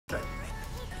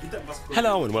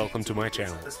Hello and welcome to my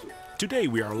channel. Today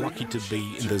we are lucky to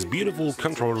be in this beautiful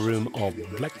control room of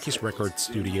LAeq Record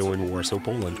Studio in Warsaw,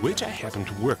 Poland, which I happen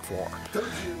to work for.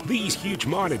 These huge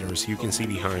monitors you can see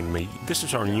behind me, this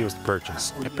is our newest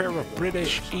purchase, a pair of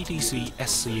British ATC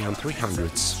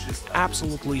SCM300s,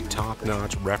 absolutely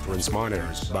top-notch reference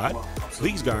monitors, but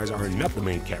these guys are not the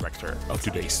main character of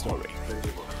today's story.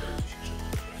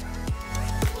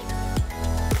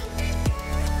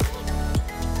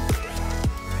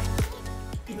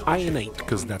 IN8,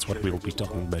 because that's what we'll be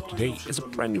talking about today, is a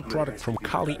brand new product from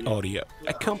Kali Audio,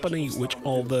 a company which,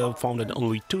 although founded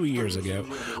only 2 years ago,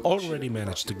 already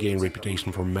managed to gain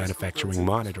reputation for manufacturing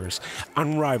monitors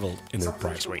unrivaled in their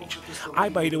price range. I,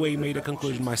 by the way, made a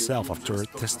conclusion myself after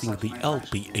testing the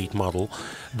LP8 model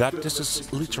that this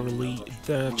is literally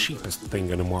the cheapest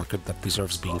thing in the market that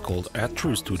deserves being called a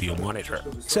true studio monitor.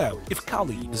 So, if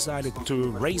Kali decided to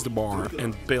raise the bar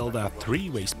and build a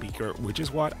three-way speaker, which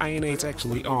is what IN8s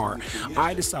actually are,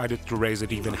 I decided to raise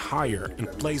it even higher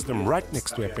and place them right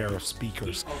next to a pair of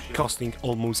speakers, costing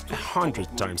almost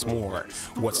 100 times more.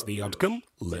 What's the outcome?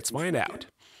 Let's find out.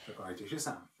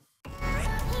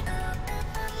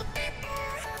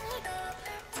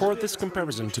 For this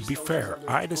comparison to be fair,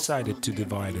 I decided to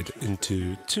divide it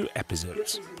into 2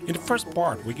 episodes. In the first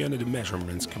part, we're going to do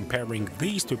measurements comparing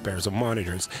these 2 pairs of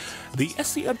monitors. The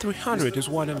SCM300 is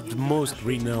one of the most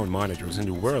renowned monitors in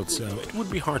the world, so it would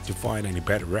be hard to find any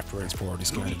better reference for this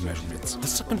kind of measurements. The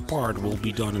second part will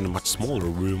be done in a much smaller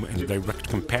room in a direct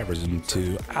comparison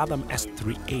to Adam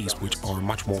S3As, which are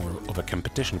much more of a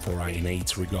competition for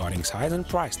IN8s regarding size and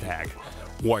price tag.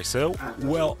 Why so?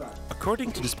 Well,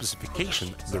 according to the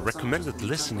specification, the recommended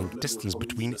listening distance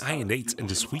between IN8s and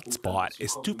the sweet spot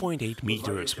is 2.8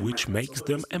 meters, which makes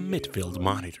them a midfield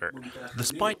monitor.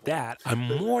 Despite that,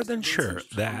 I'm more than sure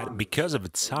that because of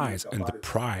its size and the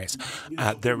price,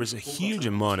 there is a huge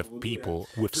amount of people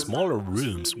with smaller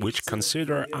rooms which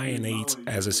consider IN8s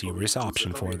as a serious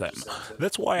option for them.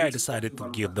 That's why I decided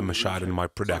to give them a shot in my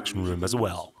production room as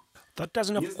well. That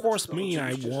doesn't of course mean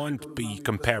I won't be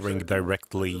comparing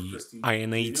directly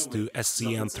IN8s to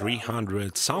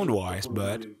SCM300 sound-wise,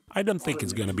 but I don't think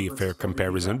it's gonna be a fair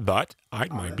comparison, but I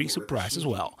might be surprised as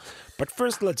well. But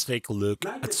first let's take a look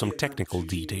at some technical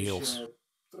details.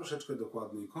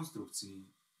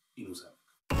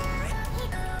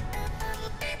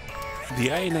 The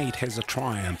IN8 has a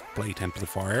triumph plate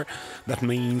amplifier. That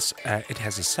means it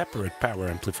has a separate power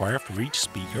amplifier for each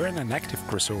speaker and an active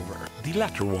crossover. The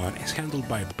latter one is handled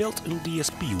by a built-in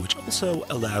DSP, which also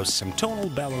allows some tonal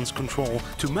balance control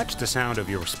to match the sound of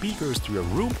your speakers to your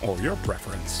room or your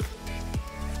preference.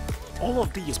 All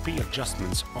of DSP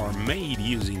adjustments are made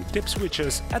using dip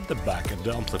switches at the back of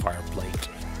the amplifier plate.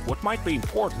 What might be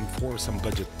important for some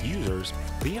budget users,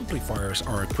 the amplifiers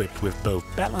are equipped with both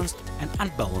balanced and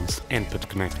unbalanced input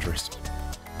connectors.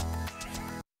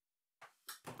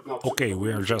 Okay,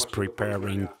 we are just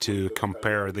preparing to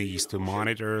compare these 2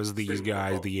 monitors, these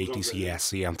guys, the ATC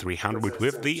SCM300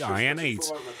 with the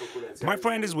IN8s. My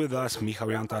friend is with us, MICHAޅ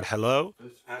JANTAR. Hello.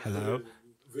 Hello.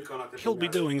 He'll be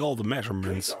doing all the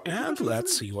measurements, and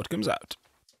let's see what comes out.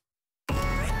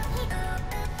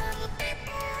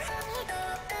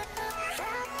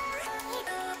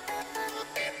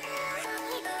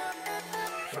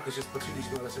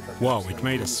 Wow, it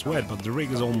made us sweat, but the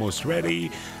rig is almost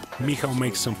ready. Michał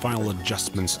makes some final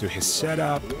adjustments to his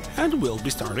setup, and we'll be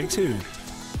starting soon.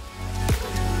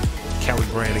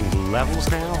 Calibrating the levels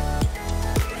now.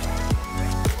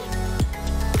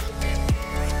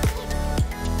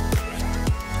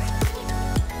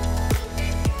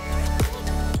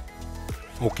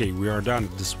 Okay, we are done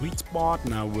at the sweet spot.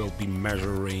 Now we'll be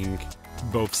measuring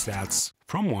both sets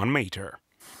from 1 meter.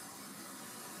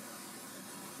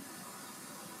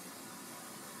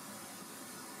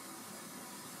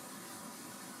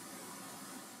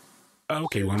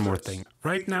 Okay, one more thing.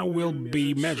 Right now we'll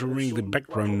be measuring the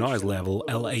background noise level,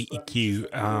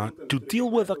 LAeq, to deal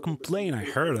with a complaint I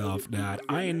heard of that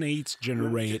IN8s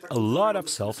generate a lot of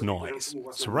self-noise.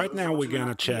 So right now we're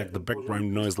gonna check the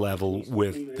background noise level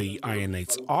with the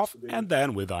IN8s off and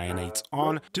then with IN8s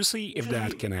on to see if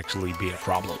that can actually be a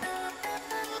problem.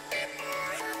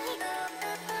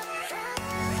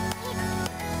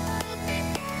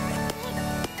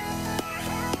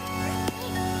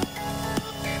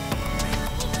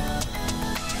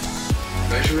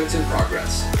 Measurements in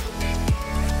progress.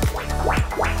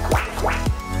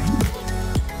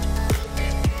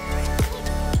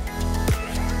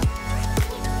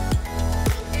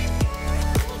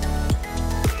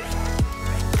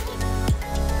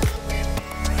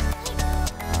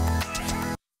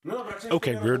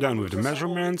 Okay, we're done with the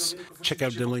measurements. Check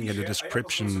out the link in the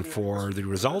description for the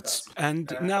results.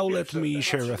 And now let me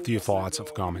share a few thoughts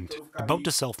of comment. About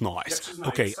the self-noise.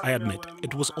 Okay, I admit,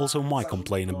 it was also my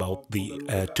complaint about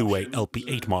the two-way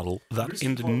LP8 model that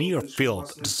in the near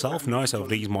field, the self-noise of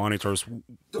these monitors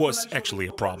was actually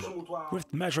a problem.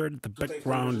 We've measured the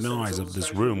background noise of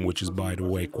this room, which is, by the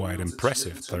way, quite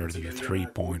impressive,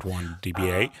 33.1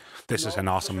 dBA. This is an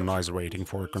awesome noise rating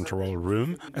for a control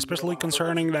room, especially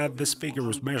concerning that this figure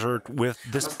was measured with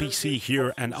this PC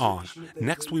here and on.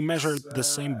 Next, we measured the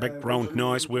same background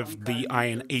noise with the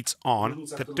IN8s on.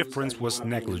 The difference was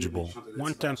negligible.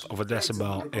 1/10 of a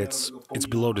decibel, it's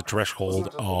below the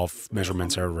threshold of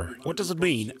measurements error. What does it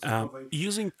mean?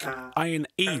 Using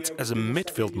IN8 as a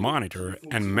midfield monitor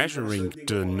and measuring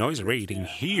the noise rating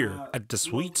here at the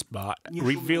sweet spot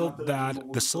revealed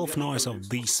that the self-noise of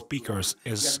these speakers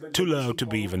is too low to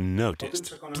be even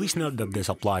noticed. Please note that this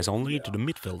applies only to the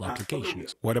midfield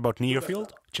applications. What about near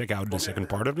field? Check out the second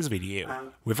part of this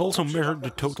video. We've also measured the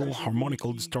total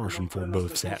harmonical distortion for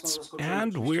both sets,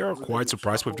 and we are quite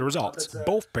surprised with the results.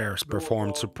 Both pairs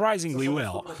performed surprisingly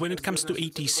well. When it comes to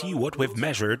ATC, what we've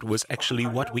measured was actually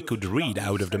what we could read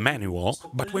out of the manual,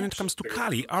 but when it comes to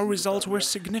Kali, our results were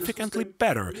significantly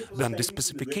better than the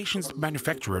specifications the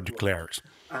manufacturer declares.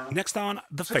 Next on,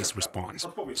 the phase response.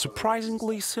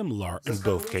 Surprisingly similar in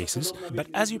both cases, but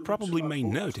as you probably may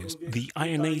notice, the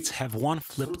IN8s have one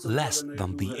flip less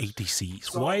than the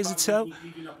ATCs. Why is it so?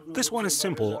 This one is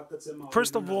simple.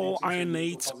 First of all,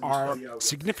 IN8s are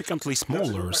significantly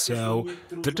smaller, so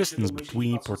the distance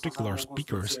between particular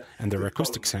speakers and their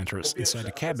acoustic centers inside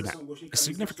the cabinet is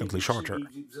significantly shorter,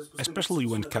 especially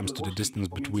when it comes to the distance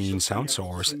between sound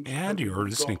source and your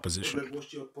listening position.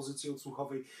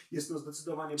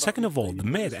 Second of all, the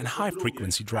mid and high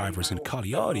frequency drivers in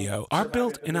Kali Audio are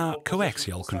built in a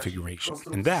coaxial configuration,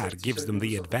 and that gives them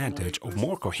the advantage of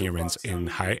more coherence in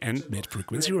high and mid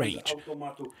frequency range.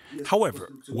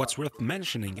 However, what's worth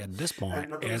mentioning at this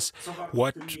point is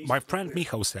what my friend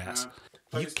MICHAޅ says.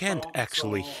 You can't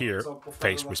actually hear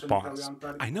phase response.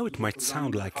 I know it might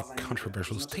sound like a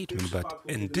controversial statement, but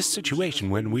in this situation,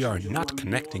 when we are not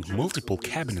connecting multiple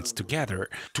cabinets together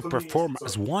to perform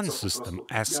as one system,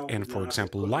 as in, for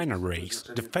example, line arrays,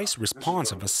 the phase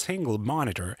response of a single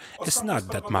monitor is not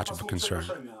that much of a concern.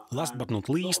 Last but not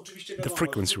least, the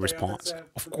frequency response.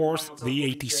 Of course,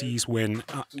 the ATCs win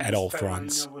at all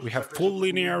fronts. We have full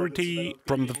linearity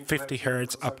from the 50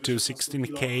 Hz up to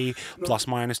 16K, plus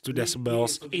minus 2 decibels.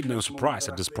 Ain't no surprise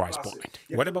at this price point.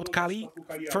 What about Kali?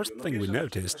 First thing we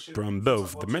noticed from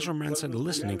both the measurements and the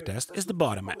listening test is the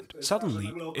bottom end.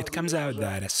 Suddenly, it comes out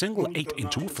that a single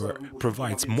 8-inch woofer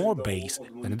provides more bass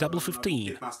than a double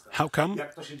 15. How come?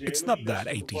 It's not that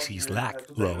ATCs lack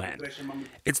low end.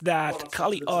 It's that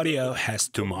Kali Audio has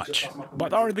too much.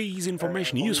 But are these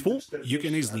information useful? You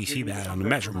can easily see that on the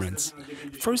measurements.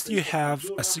 First, you have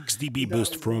a 6 dB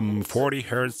boost from 40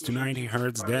 Hz to 90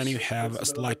 Hz, then you have a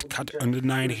slight cut under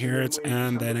 90 Hz,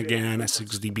 and then again a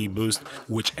 6 dB boost,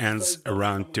 which ends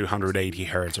around 280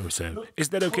 Hz or so. Is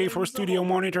that okay for a studio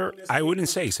monitor? I wouldn't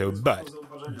say so, but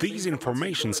these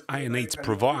informations IN8s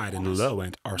provide in the low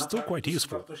end are still quite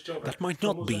useful. That might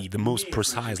not be the most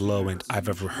precise low end I've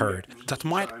ever heard. That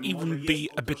might even be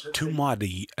a bit too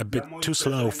muddy, a bit too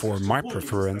slow for my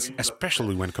preference,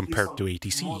 especially when compared to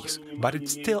ATCs. But it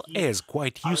still is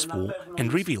quite useful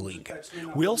and revealing.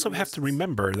 We also have to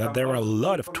remember that there are a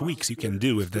lot of tweaks you can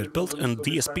do with the built-in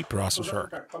DSP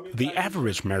processor. The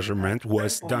average measurement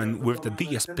was done with the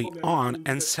DSP on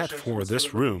and set for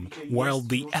this room, while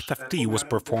the FFT was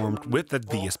performed with the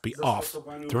DSP off.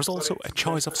 There's also a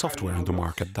choice of software on the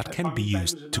market that can be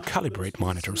used to calibrate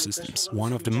monitor systems.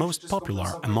 One of the most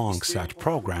popular among such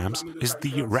programs is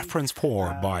the Reference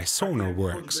 4 by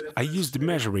SonarWorks. I used the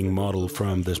measuring model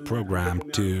from this program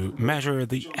to measure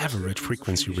the average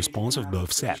frequency response of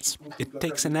both sets. It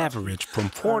takes an average from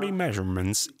 40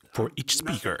 measurements for each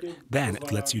speaker. Then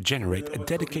it lets you generate a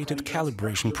dedicated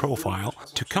calibration profile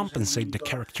to compensate the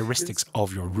characteristics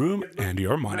of your room and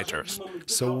your monitors.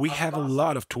 So we have a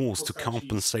lot of tools to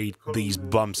compensate these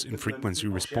bumps in frequency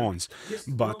response,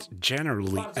 but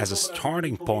generally as a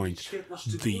starting point,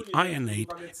 the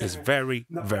IN8 is very,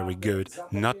 very good,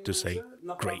 not to say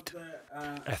great.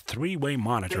 A three-way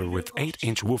monitor with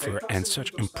 8-inch woofer and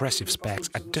such impressive specs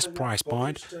at this price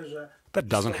point, that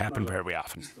doesn't happen very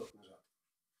often.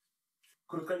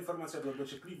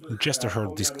 Just a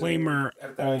short disclaimer,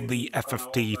 all the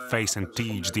FFT, phase and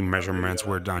THD measurements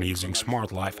were done using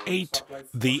SMAART Live 8.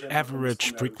 The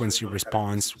average frequency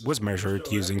response was measured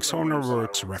using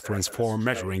SonarWorks reference for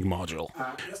measuring module.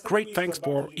 Great thanks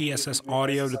for ESS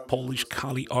Audio, the Polish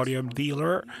Kali Audio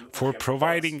dealer, for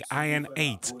providing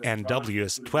IN8 and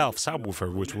WS12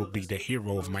 subwoofer, which will be the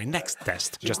hero of my next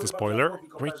test. Just a spoiler,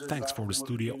 great thanks for the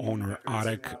studio owner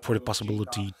ATC for the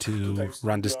possibility to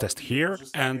run this test here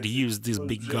and use these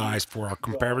big guys for our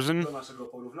comparison.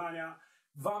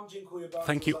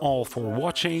 Thank you all for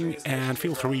watching, and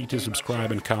feel free to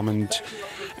subscribe and comment,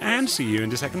 and see you in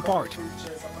the second part.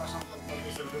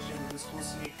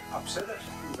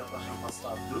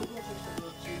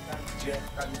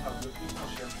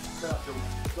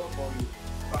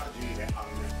 Bardziej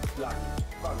realne dla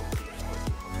nich warunki.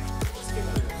 Wszystkiego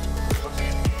najlepszego.